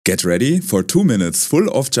Get ready for 2 minutes full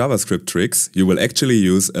of JavaScript tricks you will actually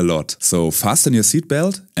use a lot. So fasten your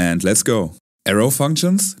seatbelt and let's go. Arrow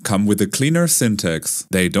functions come with a cleaner syntax.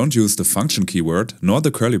 They don't use the function keyword nor the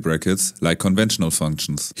curly brackets like conventional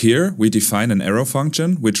functions. Here we define an arrow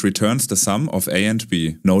function which returns the sum of a and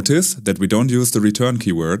b. Notice that we don't use the return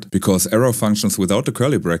keyword because arrow functions without the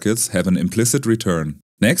curly brackets have an implicit return.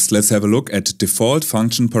 Next, let's have a look at default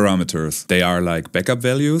function parameters. They are like backup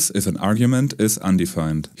values if an argument is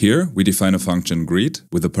undefined. Here, we define a function greet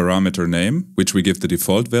with a parameter name, which we give the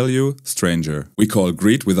default value stranger. We call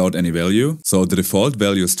greet without any value, so the default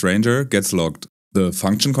value stranger gets logged. The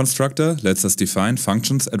function constructor lets us define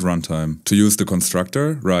functions at runtime. To use the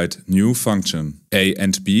constructor, write new function. A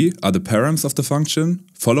and b are the params of the function,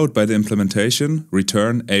 followed by the implementation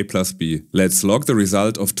return a plus b. Let's log the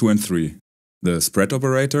result of 2 and 3. The spread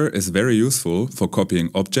operator is very useful for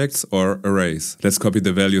copying objects or arrays. Let's copy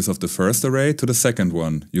the values of the first array to the second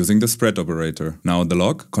one using the spread operator. Now the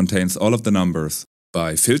log contains all of the numbers.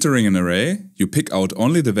 By filtering an array, you pick out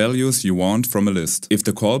only the values you want from a list. If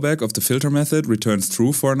the callback of the filter method returns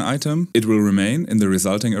true for an item, it will remain in the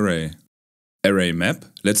resulting array. Array map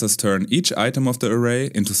lets us turn each item of the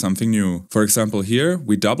array into something new. For example, here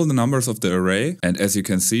we double the numbers of the array, and as you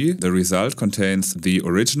can see, the result contains the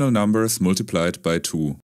original numbers multiplied by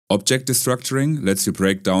 2. Object destructuring lets you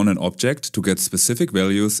break down an object to get specific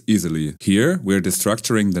values easily. Here we're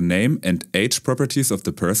destructuring the name and age properties of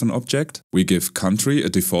the person object. We give country a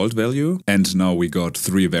default value, and now we got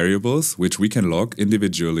 3 variables which we can log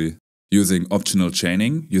individually. Using optional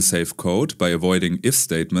chaining, you save code by avoiding if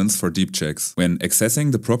statements for deep checks. When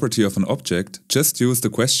accessing the property of an object, just use the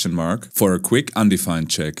question mark for a quick undefined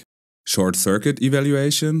check. Short circuit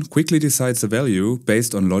evaluation quickly decides a value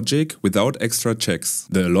based on logic without extra checks.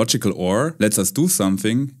 The logical OR lets us do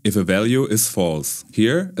something if a value is false.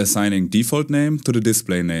 Here, assigning default name to the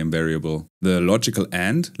display name variable. The logical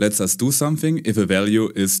AND lets us do something if a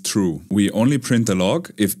value is true. We only print the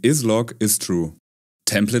log if isLog is true.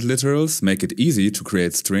 Template literals make it easy to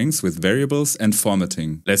create strings with variables and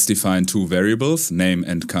formatting. Let's define 2 variables, name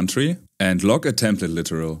and country, and log a template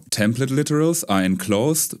literal. Template literals are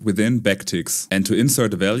enclosed within backticks. And to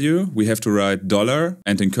insert a value, we have to write $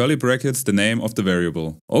 and in curly brackets the name of the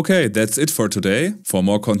variable. Okay, that's it for today. For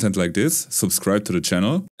more content like this, subscribe to the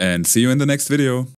channel and see you in the next video.